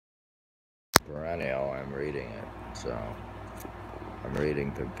Perennial, I'm reading it. So I'm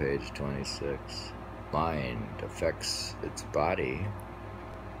reading from page 26. Mind affects its body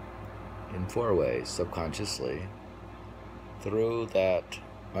in 4 ways, subconsciously, through that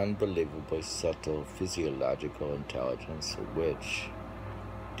unbelievably subtle physiological intelligence which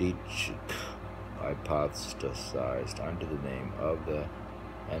Dietrich hypothesized under the name of the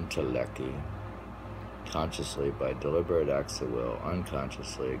entelechy, consciously by deliberate acts of will,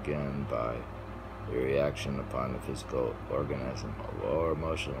 unconsciously again by the reaction upon the physical organism or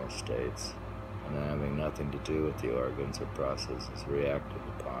emotional states, and having nothing to do with the organs or processes reacted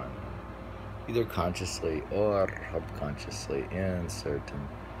upon, either consciously or subconsciously in certain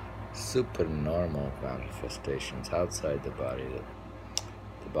supernormal manifestations outside the body.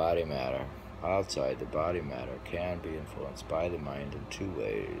 The body matter, outside the body matter, can be influenced by the mind in 2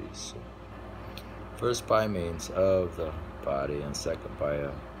 ways. First, by means of the body, and second, by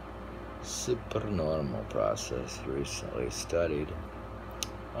a supernormal process recently studied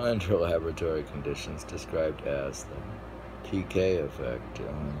under laboratory conditions described as the PK effect.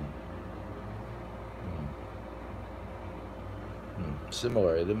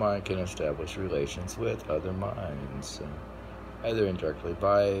 Similarly, the mind can establish relations with other minds, either indirectly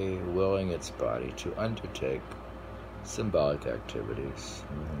by willing its body to undertake symbolic activities,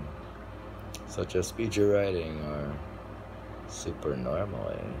 such as speech or writing, or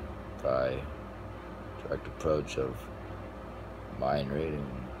supernormally by direct approach of mind reading,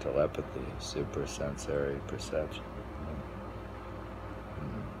 telepathy, supersensory perception.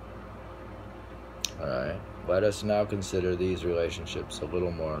 Alright, let us now consider these relationships a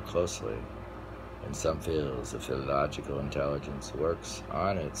little more closely. In some fields, the philological intelligence works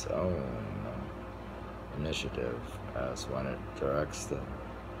on its own initiative, as when it directs the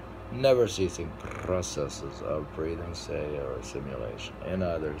never-ceasing processes of breathing, say, or simulation. In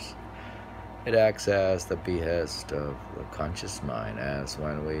others, it acts as the behest of the conscious mind, as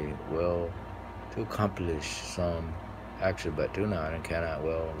when we will to accomplish some action but do not and cannot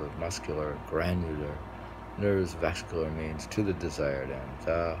will the muscular, granular, nerves, vascular means to the desired end.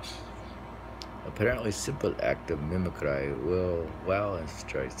 The apparently simple act of mimicry will well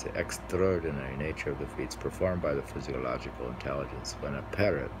illustrate the extraordinary nature of the feats performed by the physiological intelligence when a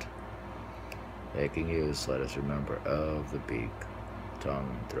parrot, making use, let us remember, of the beak,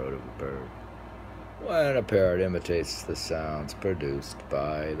 tongue, and throat of a bird, when a parrot imitates the sounds produced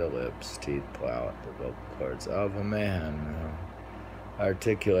by the lips, teeth, palate, the vocal cords of a man,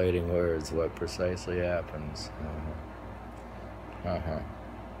 articulating words, what precisely happens?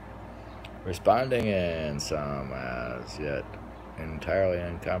 Responding in some as yet entirely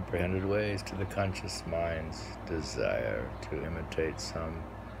uncomprehended ways to the conscious mind's desire to imitate some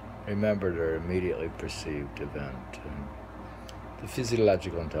remembered or immediately perceived event. The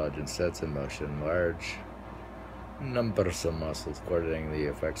physiological intelligence sets in motion large numbers of muscles coordinating the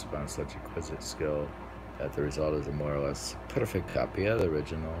effects upon such exquisite skill that the result is a more or less perfect copy of the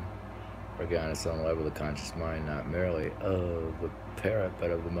original organism level of the conscious mind, not merely of the parrot, but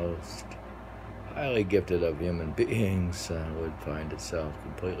of the most highly gifted of human beings, would find itself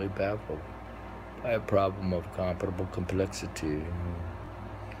completely baffled by a problem of comparable complexity.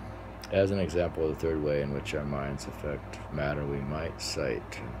 As an example of the 3rd way in which our minds affect matter, we might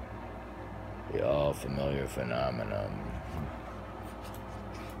cite the all-familiar phenomenon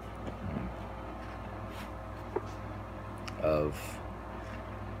of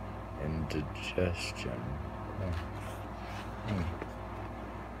indigestion.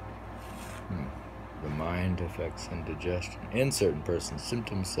 The mind affects indigestion. In certain persons,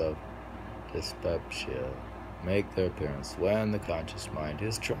 symptoms of dyspepsia make their appearance when the conscious mind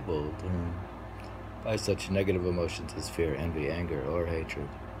is troubled by such negative emotions as fear, envy, anger, or hatred.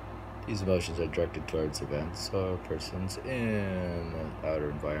 These emotions are directed towards events or persons in the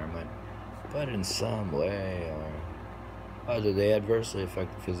outer environment, but in some way or other they adversely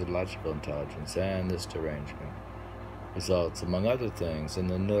affect the physiological intelligence, and this derangement results, among other things, in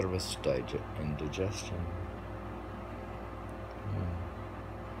the nervous indigestion.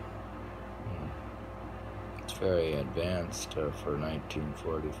 It's very advanced for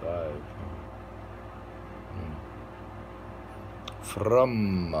 1945.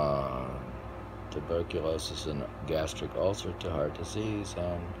 From tuberculosis and gastric ulcer to heart disease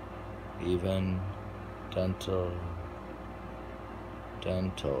and even dental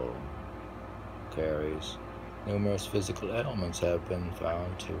caries, numerous physical ailments have been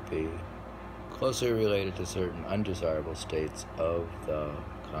found to be closely related to certain undesirable states of the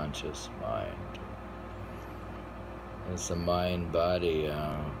conscious mind. It's a mind-body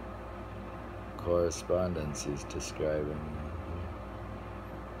correspondence he's describing.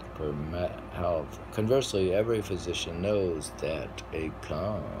 for health. Conversely, every physician knows that a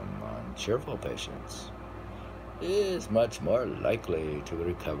calm and cheerful patient is much more likely to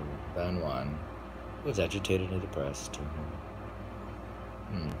recover than one who is agitated and depressed.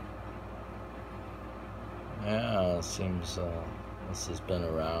 Yeah, it seems this has been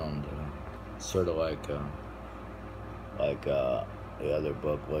around, sort of like the other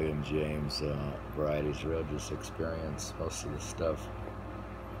book, William James, Varieties of Religious Experience. Most of the stuff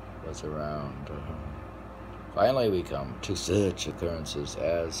was around. Finally, we come to such occurrences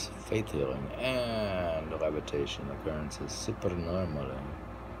as faith healing and levitation occurrences, supernormally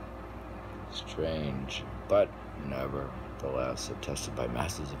strange, but nevertheless attested by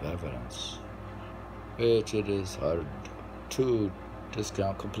masses of evidence, which it is hard to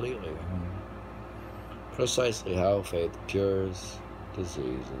discount completely. Precisely how faith cures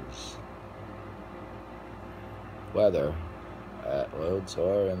diseases, whether at Lourdes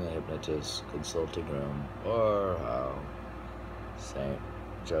or in the hypnotist's consulting room, or how St.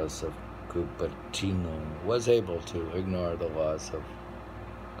 Joseph Cupertino was able to ignore the laws of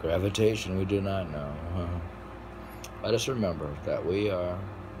gravitation, we do not know. Let us remember that we are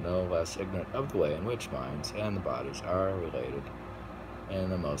no less ignorant of the way in which minds and the bodies are related in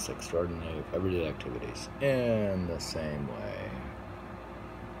the most extraordinary of everyday activities. In the same way,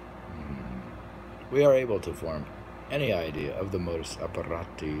 we are able to form any idea of the modus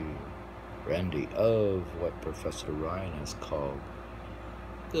operandi of what Professor Rhine has called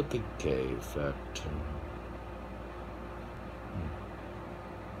the Piquet effect.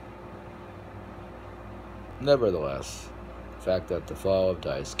 Nevertheless, the fact that the fall of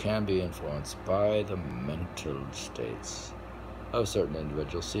dice can be influenced by the mental states of certain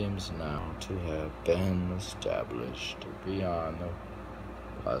individuals seems now to have been established beyond the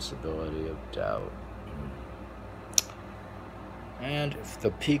possibility of doubt. And if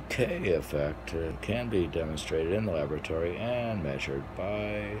the PK effect can be demonstrated in the laboratory and measured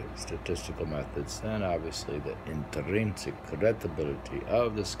by statistical methods, then obviously the intrinsic credibility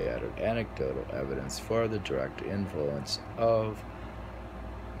of the scattered anecdotal evidence for the direct influence of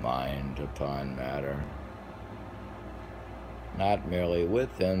mind upon matter, not merely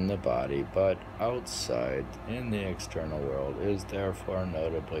within the body, but outside in the external world, is therefore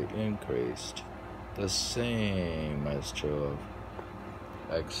notably increased. The same is true of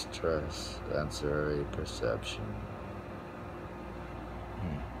extrasensory perception.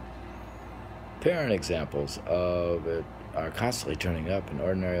 Apparent examples of it are constantly turning up in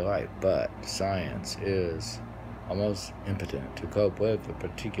ordinary life, but science is almost impotent to cope with a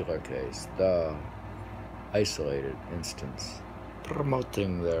particular case, the isolated instance,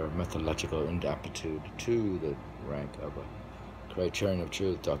 promoting their methodological inaptitude to the rank of a criterion of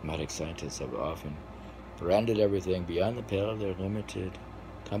truth. Dogmatic scientists have often branded everything beyond the pale of their limited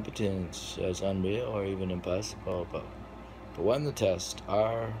competence as unreal or even impossible, but when the tests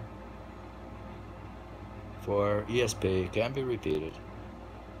are for ESP can be repeated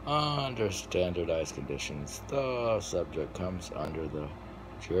under standardized conditions, the subject comes under the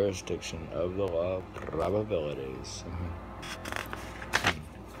jurisdiction of the law of probabilities.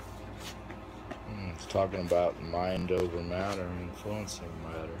 It's talking about mind over matter, influencing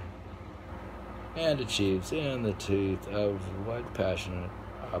matter, and achieves in the teeth of what passionate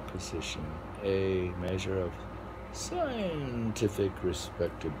opposition a measure of scientific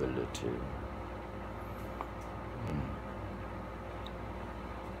respectability.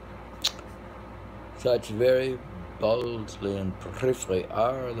 Such very boldly and briefly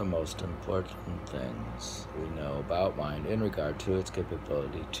are the most important things we know about mind in regard to its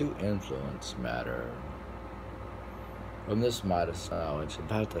capability to influence matter. From this modest knowledge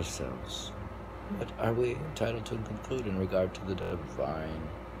about ourselves, what are we entitled to conclude in regard to the divine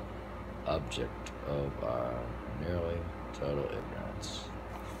object of our nearly total ignorance?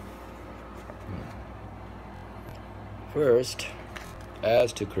 First,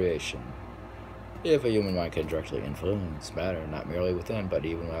 as to creation, if a human mind can directly influence matter, not merely within, but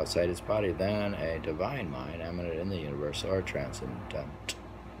even outside its body, then a divine mind, eminent in the universe or transcendent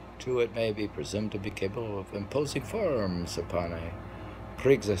to it, may be presumed to be capable of imposing forms upon a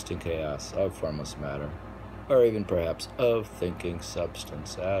pre-existing chaos of formless matter, or even perhaps of thinking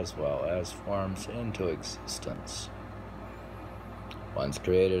substance as well as forms into existence. Once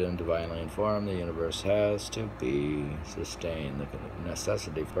created and divinely informed, the universe has to be sustained. The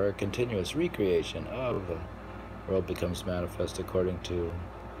necessity for a continuous recreation of the world becomes manifest according to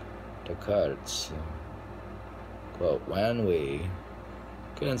Descartes. Quote, when we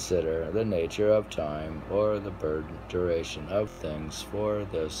consider the nature of time or the duration of things, for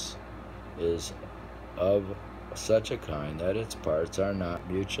this is of such a kind that its parts are not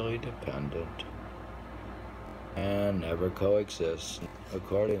mutually dependent and never coexist.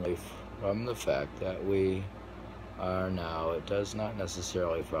 Accordingly, from the fact that we are now, it does not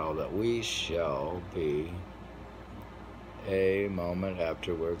necessarily follow that we shall be a moment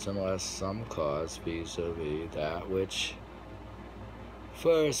afterwards, unless some cause vis-a-vis that which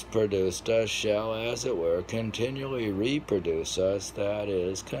first produced us shall, as it were, continually reproduce us, that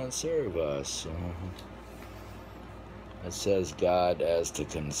is, conserve us. It says God as to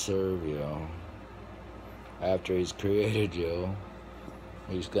conserve you. After he's created you,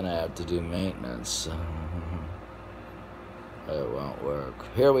 he's going to have to do maintenance. It won't work.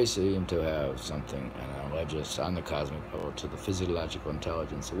 Here we seem to have something analogous on the cosmic level to the physiological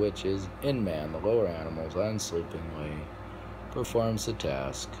intelligence, which is in man, the lower animals, unsleepingly performs the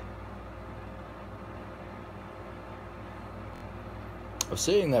task of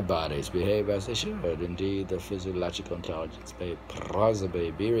seeing that bodies behave as they should. Indeed, the physiological intelligence may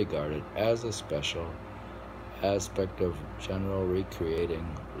plausibly be regarded as a special aspect of general recreating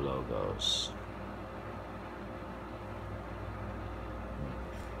logos.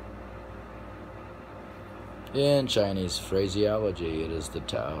 In Chinese phraseology, it is the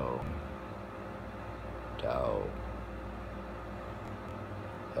Tao. Tao,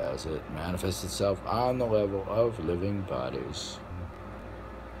 as it manifests itself on the level of living bodies.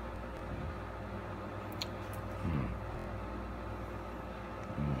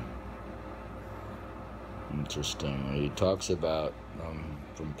 Interesting. He talks about,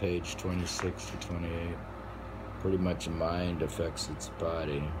 from page 26 to 28, pretty much mind affects its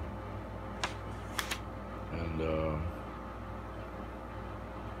body.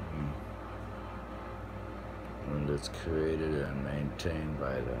 And it's created and maintained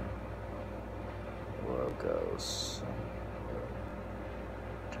by the Logos.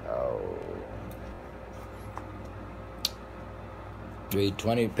 Tao. Read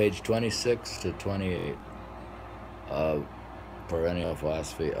page 26 to 28 of Perennial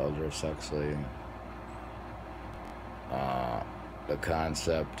Philosophy, Aldous Huxley. The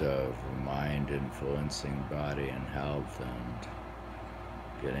concept of mind influencing body and health and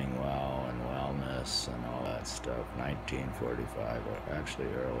getting well and wellness and all that stuff, 1945, or actually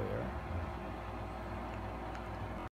earlier.